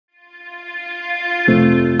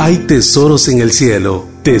Hay tesoros en el cielo,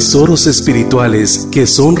 tesoros espirituales que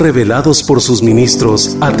son revelados por sus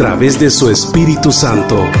ministros a través de su Espíritu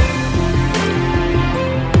Santo.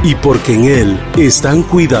 Y porque en Él están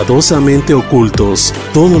cuidadosamente ocultos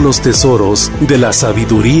todos los tesoros de la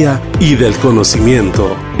sabiduría y del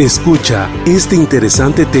conocimiento. Escucha este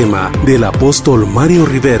interesante tema del apóstol Mario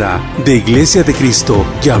Rivera, de Iglesia de Cristo,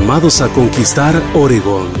 llamados a conquistar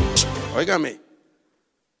Oregón. Óigame,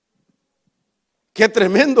 qué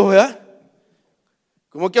tremendo, ¿verdad?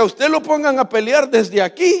 Como que a usted lo pongan a pelear desde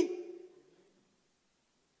aquí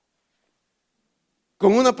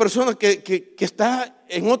con una persona que está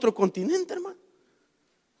en otro continente, hermano.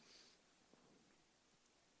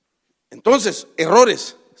 Entonces,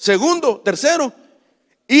 errores. Segundo, tercero,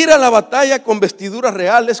 ir a la batalla con vestiduras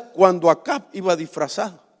reales cuando Acaf iba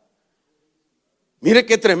disfrazado. Mire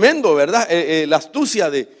qué tremendo, ¿verdad? La astucia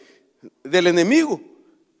del enemigo.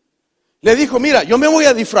 Le dijo, mira, yo me voy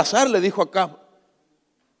a disfrazar, le dijo Acaf,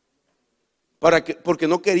 porque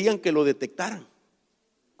no querían que lo detectaran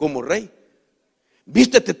como rey.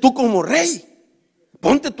 Vístete tú como rey,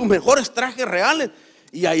 ponte tus mejores trajes reales.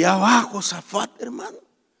 Y allá abajo Josafat, hermano,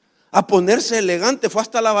 a ponerse elegante, fue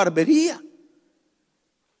hasta la barbería.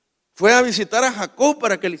 Fue a visitar a Jacob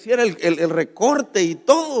para que le hiciera el recorte y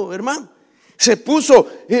todo, hermano. Se puso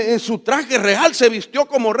su traje real, se vistió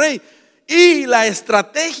como rey. Y la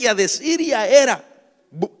estrategia de Siria era,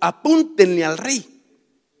 apúntenle al rey,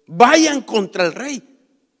 vayan contra el rey.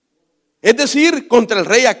 Es decir, contra el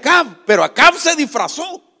rey Acaf. Pero Acaf se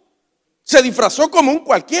disfrazó como un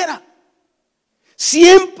cualquiera.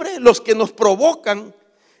 Siempre los que nos provocan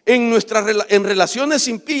en relaciones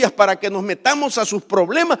impías para que nos metamos a sus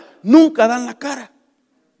problemas, nunca dan la cara.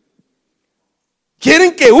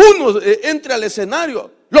 Quieren que uno entre al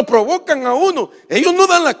escenario, lo provocan a uno, ellos no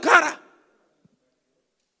dan la cara.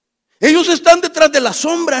 Ellos están detrás de la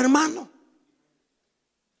sombra, hermano.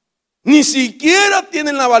 Ni siquiera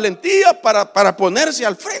tienen la valentía para ponerse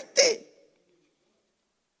al frente,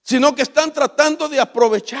 sino que están tratando de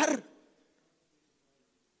aprovechar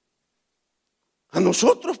a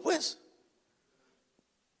nosotros, pues.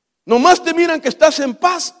 Nomás te miran que estás en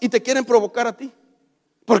paz y te quieren provocar a ti,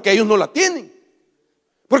 porque ellos no la tienen.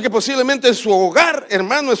 Porque posiblemente su hogar,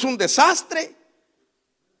 hermano, es un desastre.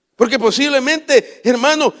 Porque posiblemente,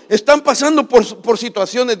 hermano, están pasando por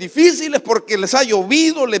situaciones difíciles, porque les ha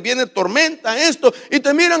llovido, les viene tormenta, esto, y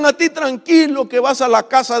te miran a ti tranquilo, que vas a la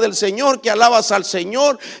casa del Señor, que alabas al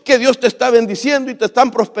Señor, que Dios te está bendiciendo y te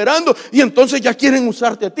están prosperando, y entonces ya quieren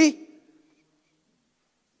usarte a ti.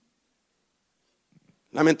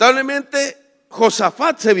 Lamentablemente,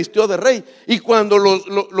 Josafat se vistió de rey, y cuando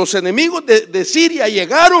los enemigos de Siria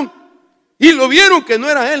llegaron y lo vieron que no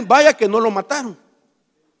era él, vaya que no lo mataron.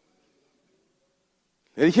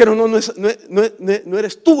 Le dijeron, no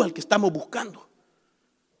eres tú al que estamos buscando,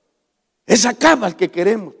 es Acab al que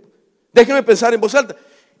queremos. Déjeme pensar en voz alta.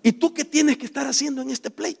 ¿Y tú qué tienes que estar haciendo en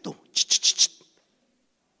este pleito?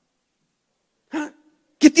 ¿Ah?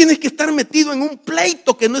 ¿Qué tienes que estar metido en un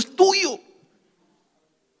pleito que no es tuyo?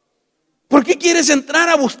 ¿Por qué quieres entrar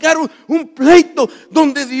a buscar un pleito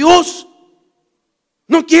donde Dios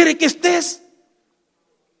no quiere que estés?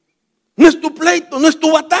 No es tu pleito, no es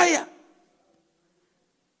tu batalla.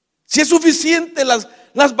 Si es suficiente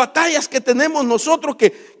las batallas que tenemos nosotros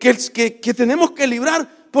que tenemos que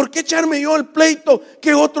librar, ¿por qué echarme yo el pleito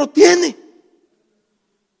que otro tiene?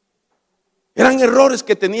 Eran errores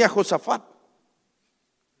que tenía Josafat,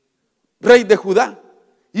 rey de Judá.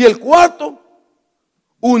 Y el cuarto,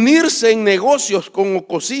 unirse en negocios con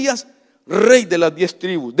Ocosías, rey de las 10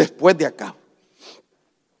 tribus, después de Acab.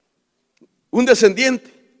 Un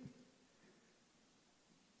descendiente.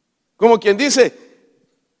 Como quien dice,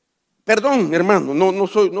 perdón, hermano,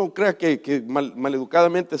 no crea que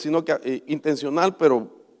maleducadamente, sino que intencional,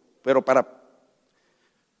 pero para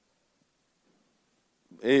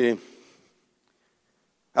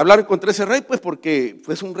hablar contra ese rey, pues porque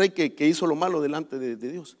fue un rey que hizo lo malo delante de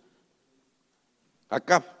Dios.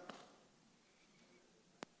 Acá,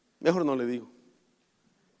 mejor no le digo.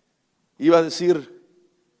 Iba a decir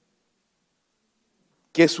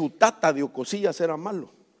que su tata de Ocosías era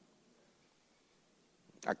malo.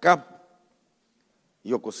 Acá,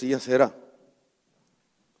 y Ocosías era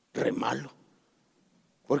re malo,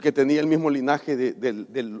 porque tenía el mismo linaje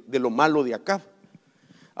de lo malo de Acab.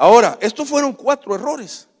 Ahora, estos fueron 4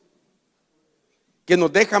 errores que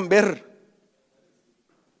nos dejan ver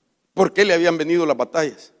por qué le habían venido las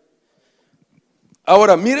batallas.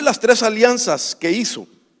 Ahora, mire las 3 alianzas que hizo,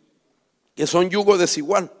 que son yugo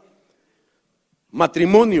desigual.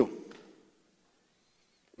 Matrimonio.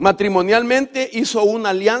 Matrimonialmente hizo una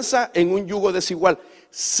alianza en un yugo desigual.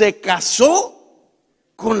 se casó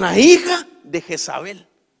con la hija de Jezabel,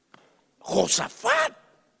 Josafat.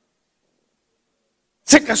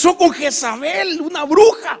 Se casó con Jezabel, una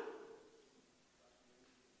bruja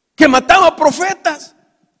que mataba profetas.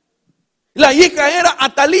 La hija era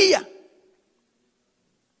Atalía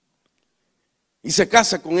y se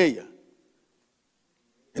casa con ella.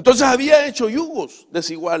 Entonces había hecho yugos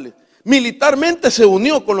desiguales. Militarmente se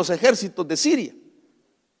unió con los ejércitos de Siria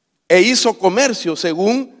e hizo comercio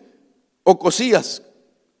según Ocosías.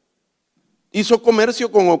 Hizo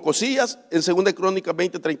comercio con Ocosías en 2 Crónicas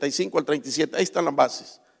 20, 35 al 37. Ahí están las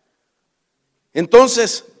bases.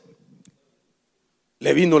 Entonces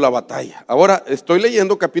le vino la batalla. Ahora estoy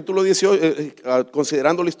leyendo capítulo 18,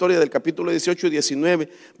 considerando la historia del capítulo 18 y 19,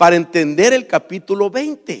 para entender el capítulo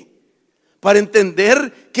 20. Para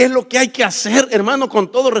entender qué es lo que hay que hacer, hermano,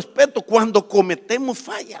 con todo respeto, cuando cometemos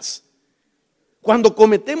fallas, cuando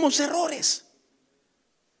cometemos errores,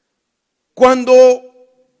 cuando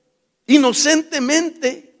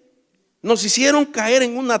inocentemente nos hicieron caer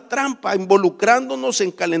en una trampa, involucrándonos en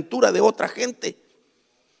calentura de otra gente,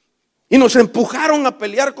 y nos empujaron a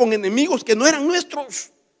pelear con enemigos que no eran nuestros,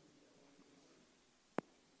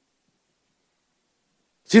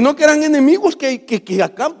 sino que eran enemigos que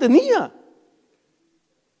Acaf tenía.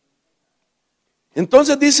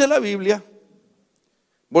 Entonces dice la Biblia,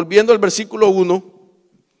 volviendo al versículo 1,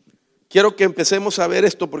 quiero que empecemos a ver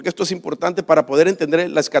esto porque esto es importante para poder entender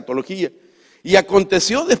la escatología. Y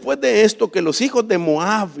aconteció después de esto que los hijos de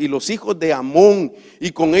Moab y los hijos de Amón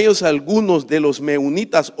y con ellos algunos de los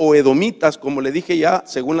meunitas o edomitas, como le dije ya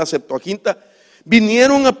según la Septuaginta,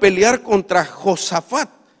 vinieron a pelear contra Josafat.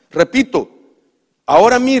 Repito,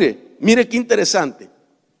 ahora mire qué interesante.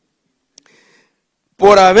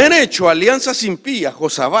 Por haber hecho alianzas impías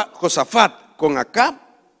Josafat con Acaf,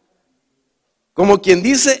 como quien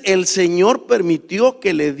dice, el Señor permitió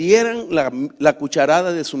que le dieran la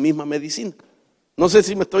cucharada de su misma medicina. No sé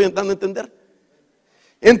si me estoy dando a entender.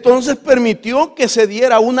 Entonces permitió que se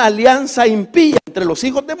diera una alianza impía entre los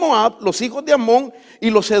hijos de Moab, los hijos de Amón y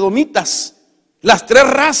los edomitas. Las tres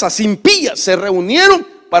razas impías se reunieron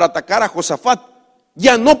para atacar a Josafat.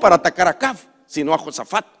 Ya no para atacar a Acaf, sino a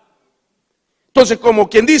Josafat. Entonces, como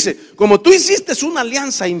quien dice, como tú hiciste una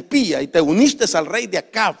alianza impía y te uniste al rey de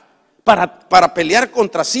Acaf para pelear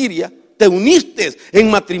contra Siria, te uniste en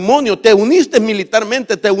matrimonio, te uniste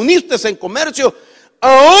militarmente, te uniste en comercio,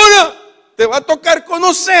 ahora te va a tocar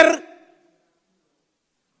conocer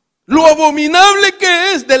lo abominable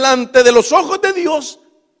que es delante de los ojos de Dios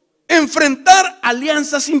enfrentar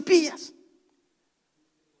alianzas impías.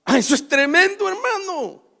 Eso es tremendo,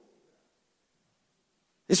 hermano.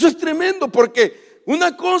 Eso es tremendo, porque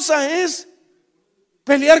una cosa es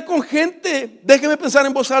pelear con gente, déjeme pensar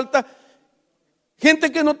en voz alta, gente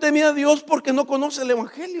que no temía a Dios porque no conoce el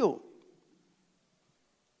evangelio.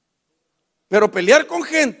 Pero pelear con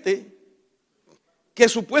gente que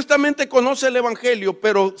supuestamente conoce el evangelio,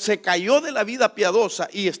 pero se cayó de la vida piadosa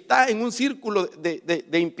y está en un círculo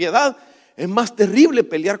de impiedad, es más terrible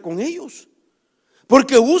pelear con ellos.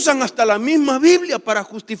 Porque usan hasta la misma Biblia para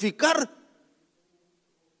justificar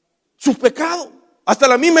sus pecados. Hasta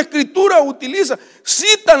la misma escritura utiliza,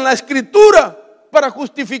 citan la escritura para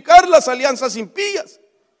justificar las alianzas impías.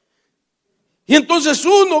 Y entonces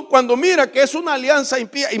uno cuando mira que es una alianza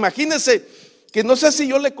impía, imagínense que no sé si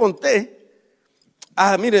yo le conté,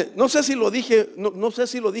 mire, no sé si lo dije, no sé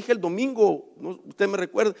si lo dije el domingo, usted me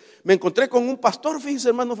recuerda, me encontré con un pastor, fíjese,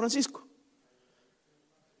 hermano Francisco.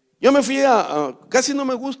 Yo me fui casi no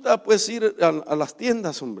me gusta pues ir a las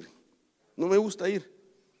tiendas, hombre, no me gusta ir.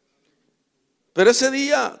 Pero ese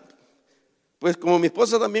día, pues como mi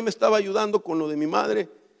esposa también me estaba ayudando con lo de mi madre,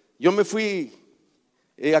 yo me fui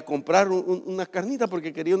a comprar una carnita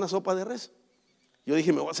porque quería una sopa de res. Yo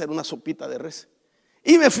dije, me voy a hacer una sopita de res.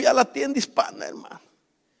 Y me fui a la tienda hispana, hermano,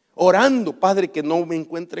 orando, Padre, que no me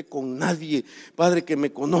encuentre con nadie, Padre, que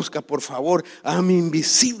me conozca, por favor, a mi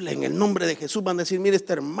invisible, en el nombre de Jesús. Van a decir, mire,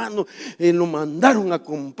 este hermano lo mandaron a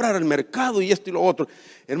comprar al mercado y esto y lo otro.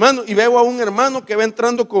 Hermano, y veo a un hermano que va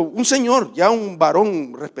entrando con un señor, ya un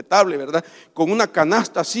varón respetable, ¿verdad? Con una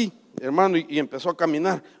canasta así, hermano, y empezó a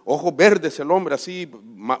caminar. Ojos verdes el hombre, así,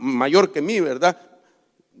 mayor que mí, ¿verdad?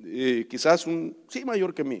 Quizás sí,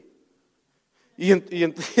 mayor que mí. Y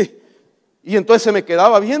entonces se me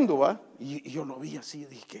quedaba viendo, ¿va? Y yo lo vi así,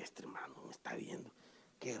 dije, que este hermano me está viendo,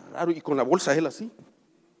 qué raro, y con la bolsa él así.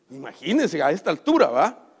 Imagínense a esta altura,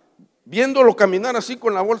 ¿va? Viéndolo caminar así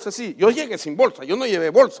con la bolsa así. Yo llegué sin bolsa, yo no llevé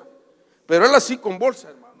bolsa, pero él así con bolsa,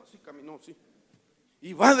 hermano, así caminó así.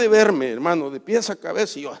 Y va de verme, hermano, de pies a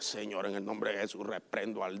cabeza. Y yo, Señor, en el nombre de Jesús,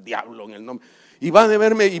 reprendo al diablo en el nombre. Y va de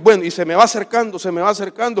verme, y bueno, y se me va acercando, se me va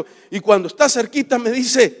acercando. Y cuando está cerquita me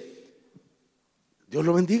dice: Dios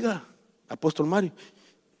lo bendiga, apóstol Mario.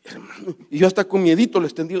 Hermano, y yo hasta con miedito le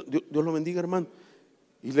extendí: Dios lo bendiga, hermano.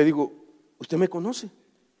 Y le digo: ¿usted me conoce?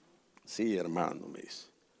 Sí, hermano, me dice.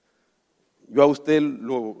 Yo a usted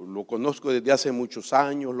lo conozco desde hace muchos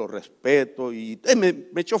años, lo respeto. Y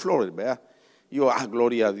me echó flores, ¿verdad? Y yo,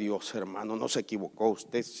 gloria a Dios, hermano, no se equivocó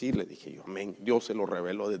usted. Sí, le dije yo, amén. Dios se lo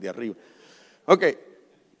reveló desde arriba. Ok,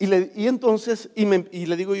 y entonces, y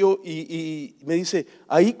le digo yo, y me dice: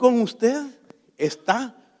 ahí con usted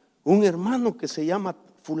está un hermano que se llama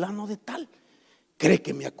fulano de tal. ¿Cree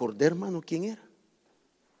que me acordé, hermano, quién era?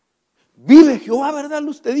 Vive Jehová, ¿verdad?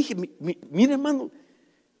 Usted dije, mire, hermano,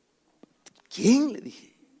 ¿quién? Le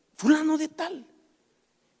dije: fulano de tal.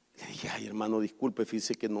 Le dije: ay, hermano, disculpe,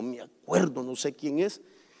 fíjese que no me acuerdo, no sé quién es.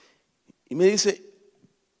 Y me dice: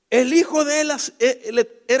 el hijo de él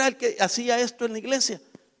era el que hacía esto en la iglesia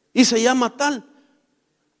y se llama tal.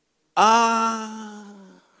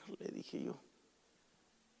 Le dije yo: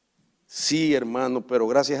 sí, hermano, pero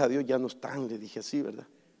gracias a Dios ya no están. Le dije así, ¿verdad?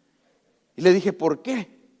 Y le dije: ¿por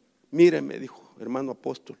qué? Mire, me dijo, hermano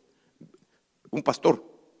apóstol, un pastor.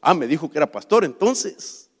 Me dijo que era pastor.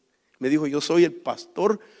 Entonces me dijo: yo soy el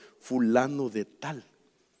pastor fulano de tal,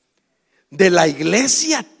 de la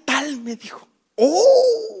iglesia tal, me dijo.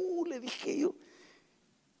 Le dije yo: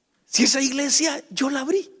 si esa iglesia yo la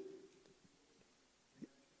abrí.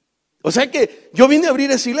 O sea que yo vine a abrir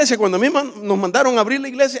esa iglesia. Cuando a mí nos mandaron a abrir la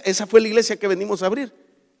iglesia, esa fue la iglesia que venimos a abrir.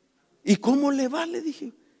 ¿Y cómo le va? Le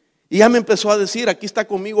dije. Y ya me empezó a decir: aquí está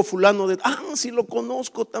conmigo fulano de... sí lo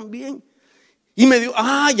conozco también. Y me dijo: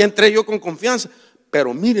 ya entré yo con confianza.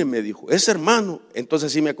 Pero mire, me dijo, ese hermano,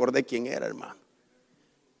 entonces sí me acordé quién era, hermano.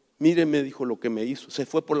 Mire, me dijo lo que me hizo. Se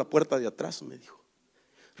fue por la puerta de atrás, me dijo.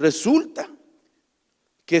 Resulta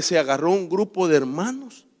que se agarró un grupo de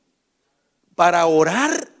hermanos para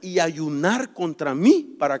orar y ayunar contra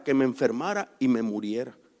mí, para que me enfermara y me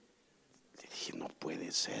muriera. Le dije: no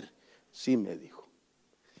puede ser. Sí, me dijo.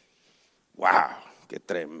 Wow, qué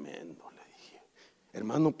tremendo, le dije.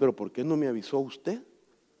 Hermano, pero ¿por qué no me avisó usted?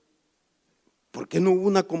 ¿Por qué no hubo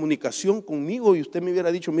una comunicación conmigo y usted me hubiera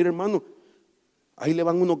dicho: mire, hermano, ahí le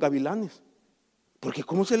van unos gavilanes? Porque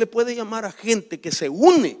 ¿cómo se le puede llamar a gente que se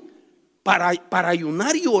une para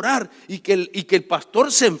ayunar y orar y que el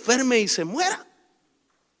pastor se enferme y se muera?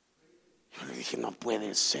 Yo le dije: no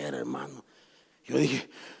puede ser, hermano. Yo dije: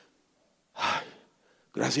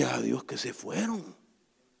 gracias a Dios que se fueron.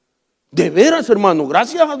 De veras, hermano,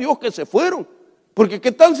 gracias a Dios que se fueron. Porque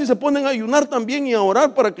 ¿qué tal si se ponen a ayunar también y a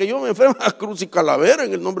orar para que yo me enferme a cruz y calavera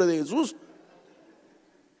en el nombre de Jesús?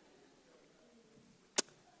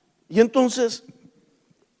 Y entonces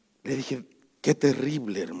le dije: qué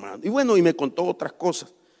terrible, hermano. Y bueno, y me contó otras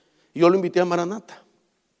cosas. Y yo lo invité a Maranata.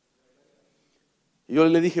 Y yo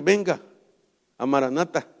le dije: venga a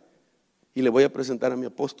Maranata y le voy a presentar a mi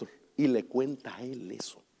apóstol. Y le cuenta a él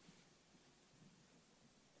eso.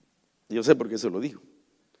 Yo sé por qué se lo dijo.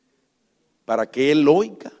 Para que él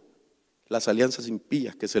oiga las alianzas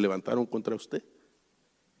impías que se levantaron contra usted.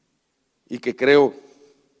 Y que creo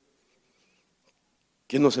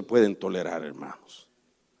que no se pueden tolerar, hermanos.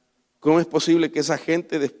 ¿Cómo es posible que esa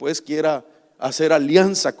gente después quiera hacer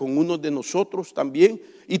alianza con uno de nosotros también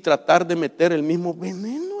y tratar de meter el mismo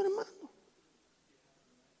veneno, hermano?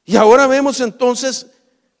 Y ahora vemos entonces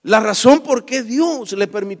la razón por qué Dios le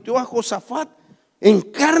permitió a Josafat en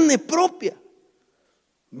carne propia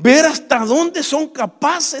ver hasta dónde son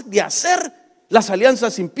capaces de hacer las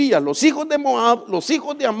alianzas impías, los hijos de Moab, los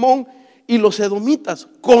hijos de Amón y los edomitas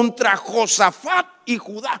contra Josafat y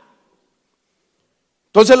Judá.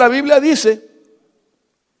 Entonces la Biblia dice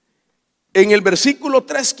en el versículo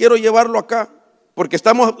 3, quiero llevarlo acá, porque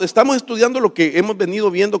estamos estudiando lo que hemos venido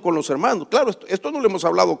viendo con los hermanos. Claro, esto no lo hemos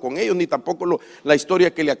hablado con ellos, ni tampoco la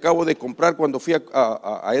historia que le acabo de comprar cuando fui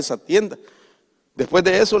a esa tienda. Después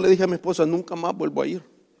de eso le dije a mi esposa: nunca más vuelvo a ir.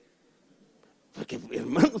 Porque,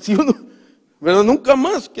 hermano, si uno, pero nunca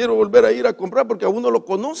más quiero volver a ir a comprar, porque a uno lo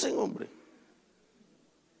conocen, hombre.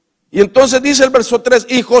 Y entonces dice el verso 3: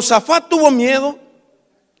 y Josafat tuvo miedo.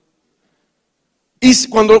 Y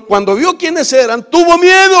cuando vio quiénes eran, tuvo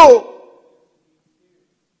miedo.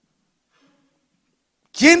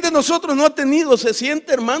 ¿Quién de nosotros no ha tenido, se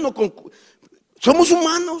siente, hermano, somos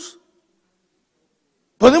humanos?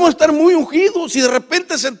 Podemos estar muy ungidos y de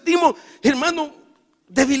repente sentimos, hermano,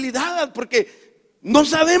 debilidad, porque no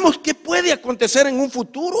sabemos qué puede acontecer en un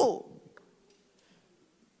futuro.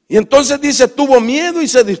 Y entonces dice: tuvo miedo y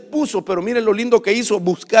se dispuso. Pero miren lo lindo que hizo: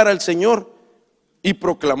 buscar al Señor. y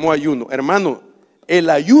proclamó ayuno. Hermano, el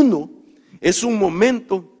ayuno es un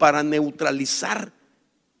momento para neutralizar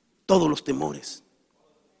todos los temores.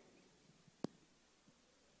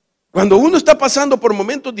 Cuando uno está pasando por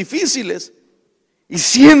momentos difíciles y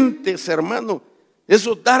sientes, hermano,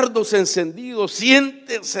 esos dardos encendidos,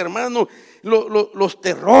 sientes, hermano, los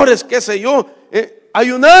terrores, qué sé yo,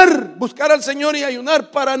 ayunar, buscar al Señor y ayunar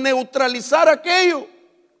para neutralizar aquello.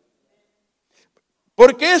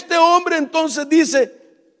 Porque este hombre entonces dice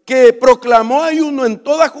que proclamó ayuno en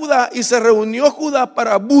toda Judá y se reunió Judá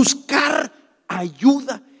para buscar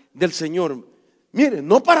ayuda del Señor. Mire,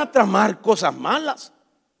 no para tramar cosas malas,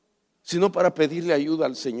 sino para pedirle ayuda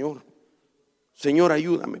al Señor. Señor,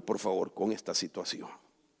 ayúdame por favor con esta situación.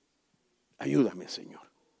 Ayúdame, Señor.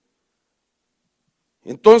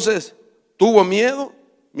 Entonces tuvo miedo.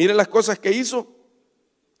 Mire las cosas que hizo.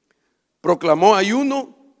 Proclamó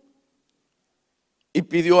ayuno y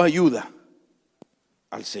pidió ayuda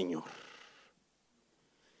al Señor.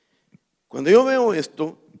 Cuando yo veo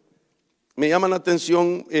esto, me llama la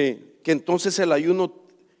atención que entonces el ayuno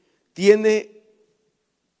tiene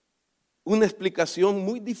una explicación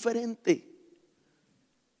muy diferente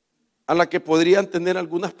a la que podrían tener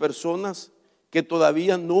algunas personas que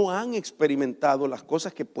todavía no han experimentado las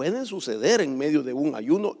cosas que pueden suceder en medio de un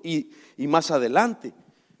ayuno y más adelante.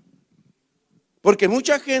 Porque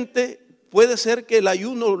mucha gente puede ser que el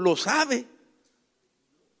ayuno lo sabe,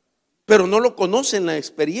 pero no lo conoce en la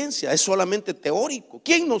experiencia, es solamente teórico.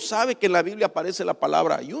 ¿Quién no sabe que en la Biblia aparece la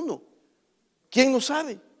palabra ayuno? ¿Quién no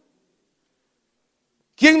sabe?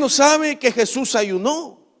 ¿Quién no sabe que Jesús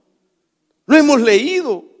ayunó? Lo hemos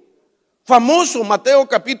leído. Famoso Mateo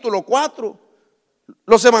capítulo 4.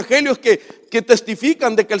 Los evangelios que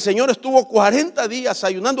testifican de que el Señor estuvo 40 días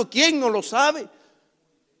ayunando. ¿Quién no lo sabe?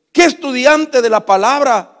 ¿Qué estudiante de la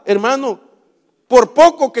palabra, hermano, por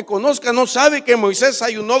poco que conozca, no sabe que Moisés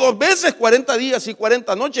ayunó 2 veces 40 días y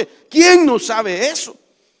 40 noches? ¿Quién no sabe eso?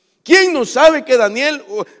 ¿Quién no sabe que Daniel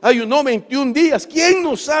ayunó 21 días? ¿Quién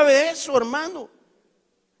no sabe eso, hermano?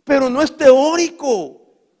 Pero no es teórico,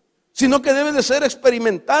 sino que debe de ser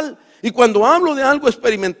experimental. Y cuando hablo de algo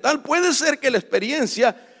experimental, puede ser que la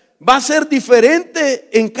experiencia va a ser diferente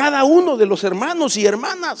en cada uno de los hermanos y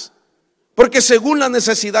hermanas, porque según la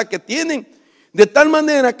necesidad que tienen, de tal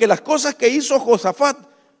manera que las cosas que hizo Josafat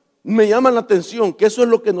me llaman la atención, que eso es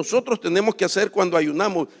lo que nosotros tenemos que hacer cuando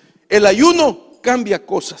ayunamos. El ayuno cambia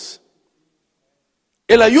cosas.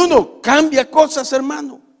 El ayuno cambia cosas,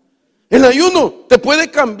 hermano. El ayuno te puede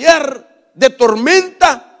cambiar de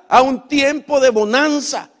tormenta a un tiempo de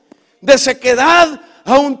bonanza, de sequedad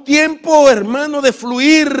a un tiempo, hermano, de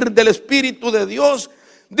fluir del Espíritu de Dios,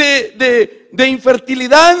 de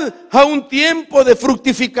infertilidad a un tiempo de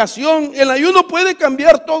fructificación. El ayuno puede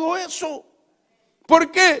cambiar todo eso.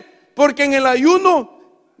 ¿Por qué? Porque en el ayuno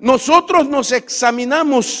nosotros nos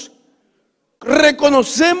examinamos,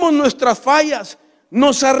 reconocemos nuestras fallas,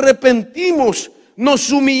 nos arrepentimos, nos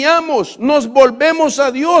humillamos, nos volvemos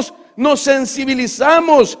a Dios, nos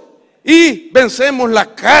sensibilizamos y vencemos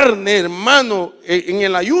la carne, hermano, en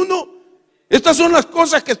el ayuno. Estas son las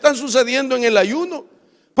cosas que están sucediendo en el ayuno.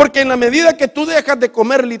 Porque en la medida que tú dejas de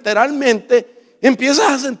comer literalmente,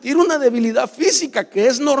 empiezas a sentir una debilidad física que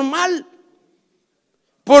es normal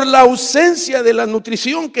por la ausencia de la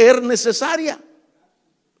nutrición que es necesaria.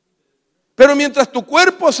 Pero mientras tu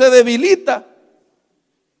cuerpo se debilita,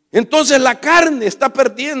 entonces la carne está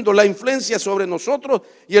perdiendo la influencia sobre nosotros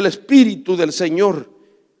y el Espíritu del Señor,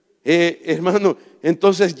 hermano,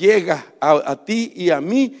 entonces llega a ti y a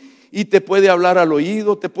mí y te puede hablar al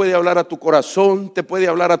oído, te puede hablar a tu corazón, te puede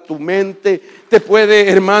hablar a tu mente, te puede,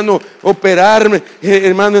 hermano, operar,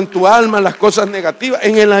 hermano, en tu alma las cosas negativas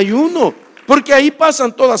en el ayuno, porque ahí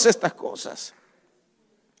pasan todas estas cosas.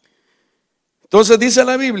 Entonces dice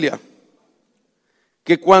la Biblia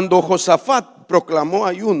que cuando Josafat proclamó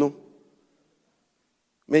ayuno,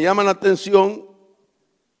 me llama la atención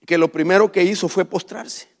que lo primero que hizo fue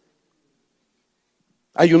postrarse,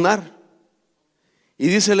 ayunar. Y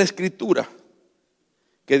dice la Escritura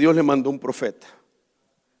que Dios le mandó un profeta.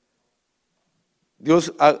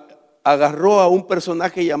 Dios agarró a un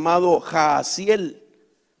personaje llamado Jaasiel.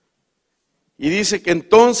 Y dice que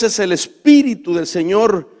entonces el Espíritu del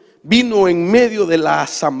Señor vino en medio de la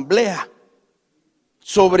asamblea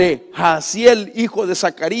sobre Jaasiel, hijo de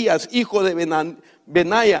Zacarías, hijo de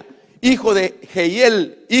Benaya, hijo de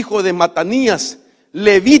Jehiel, hijo de Matanías,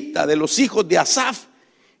 levita de los hijos de Asaf.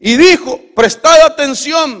 Y dijo: prestad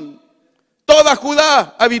atención, toda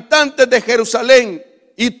Judá, habitantes de Jerusalén,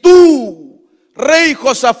 y tú, rey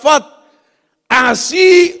Josafat,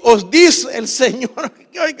 así os dice el Señor.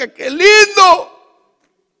 Oiga, qué lindo.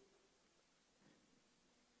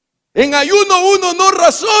 En ayuno uno no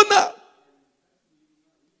razona,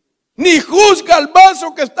 ni juzga al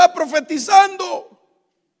vaso que está profetizando.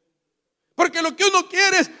 Porque lo que uno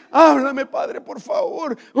quiere es, háblame, Padre, por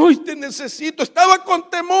favor, hoy te necesito. Estaba con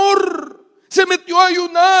temor, se metió a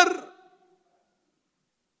ayunar.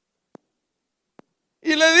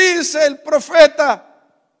 Y le dice el profeta,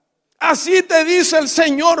 así te dice el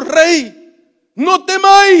Señor Rey, no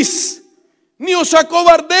temáis, ni os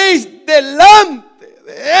acobardéis delante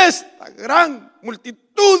de esta gran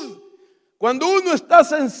multitud. Cuando uno está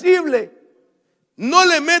sensible, no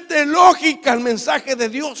le mete lógica al mensaje de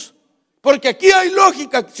Dios. Porque aquí hay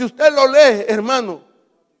lógica, si usted lo lee, hermano,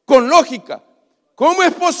 con lógica. ¿Cómo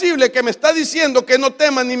es posible que me está diciendo que no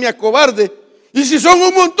tema ni me acobarde? Y si son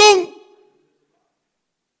un montón.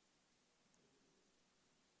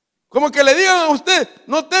 Como que le digan a usted,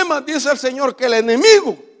 no temas, dice el Señor, que el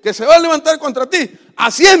enemigo que se va a levantar contra ti,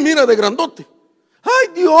 así es, mira, de grandote. Ay,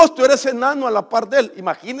 Dios, tú eres enano a la par de él.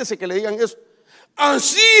 Imagínese que le digan eso.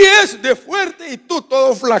 Así es de fuerte y tú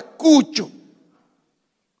todo flacucho.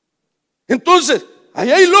 Entonces,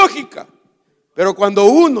 ahí hay lógica. Pero cuando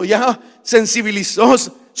uno ya sensibilizó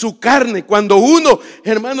su carne, cuando uno,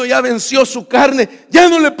 hermano, ya venció su carne, ya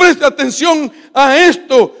no le presta atención a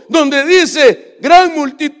esto donde dice gran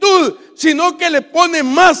multitud, sino que le pone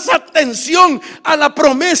más atención a la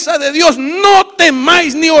promesa de Dios. No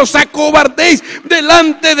temáis ni os acobardéis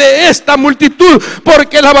delante de esta multitud,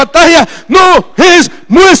 porque la batalla no es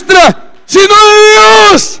nuestra, sino de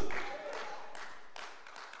Dios.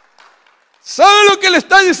 ¿Sabe lo que le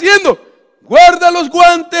está diciendo? Guarda los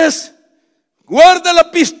guantes, guarda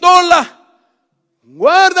la pistola,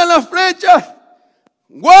 guarda las flechas,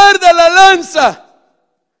 guarda la lanza,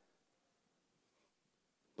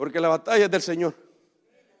 porque la batalla es del Señor.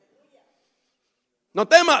 No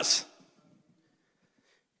temas.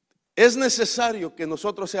 Es necesario que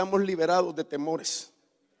nosotros seamos liberados de temores.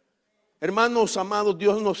 Hermanos amados,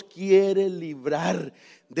 Dios nos quiere librar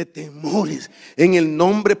de temores en el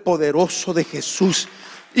nombre poderoso de Jesús.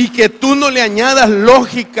 Y que tú no le añadas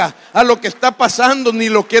lógica a lo que está pasando ni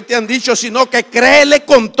lo que te han dicho, sino que créele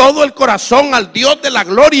con todo el corazón al Dios de la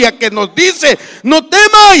gloria que nos dice, no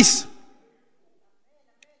temáis.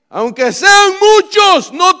 Aunque sean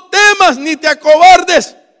muchos, no temas ni te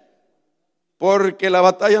acobardes, porque la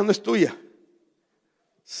batalla no es tuya,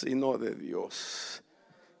 sino de Dios.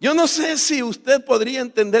 Yo no sé si usted podría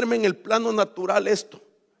entenderme en el plano natural esto.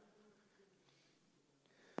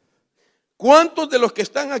 ¿Cuántos de los que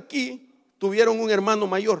están aquí tuvieron un hermano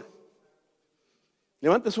mayor?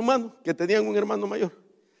 Levante su mano, que tenían un hermano mayor.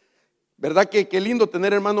 ¿Verdad que qué lindo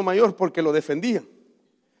tener hermano mayor? Porque lo defendían.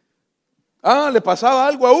 Le pasaba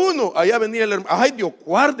algo a uno, allá venía el hermano. Ay, Dios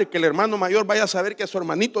guarde que el hermano mayor vaya a saber que a su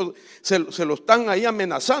hermanito se lo están ahí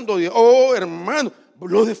amenazando. Oh, hermano,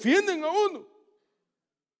 lo defienden a uno.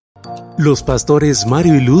 Los pastores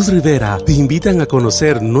Mario y Luz Rivera te invitan a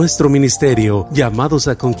conocer nuestro ministerio, Llamados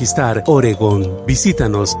a Conquistar, Oregón.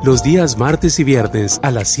 Visítanos los días martes y viernes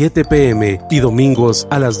a las 7 p.m. y domingos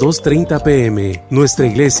a las 2:30 p.m. Nuestra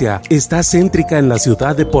iglesia está céntrica en la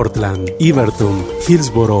ciudad de Portland, Everton,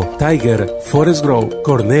 Hillsboro, Tiger, Forest Grove,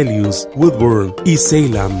 Cornelius, Woodburn y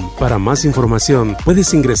Salem. Para más información,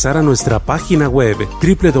 puedes ingresar a nuestra página web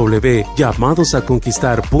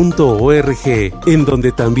www.llamadosaconquistar.org, en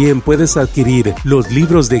donde también puedes adquirir los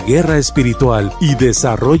libros de guerra espiritual y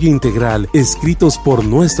desarrollo integral escritos por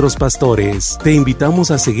nuestros pastores. Te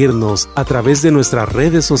invitamos a seguirnos a través de nuestras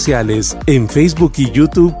redes sociales en Facebook y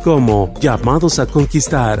YouTube como Llamados a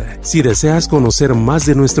Conquistar. Si deseas conocer más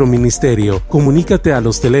de nuestro ministerio, comunícate a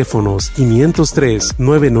los teléfonos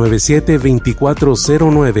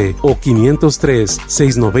 503-997-2409 o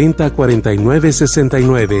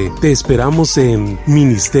 503-690-4969. Te esperamos en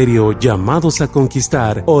Ministerio Llamados a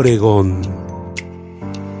Conquistar, Oregón.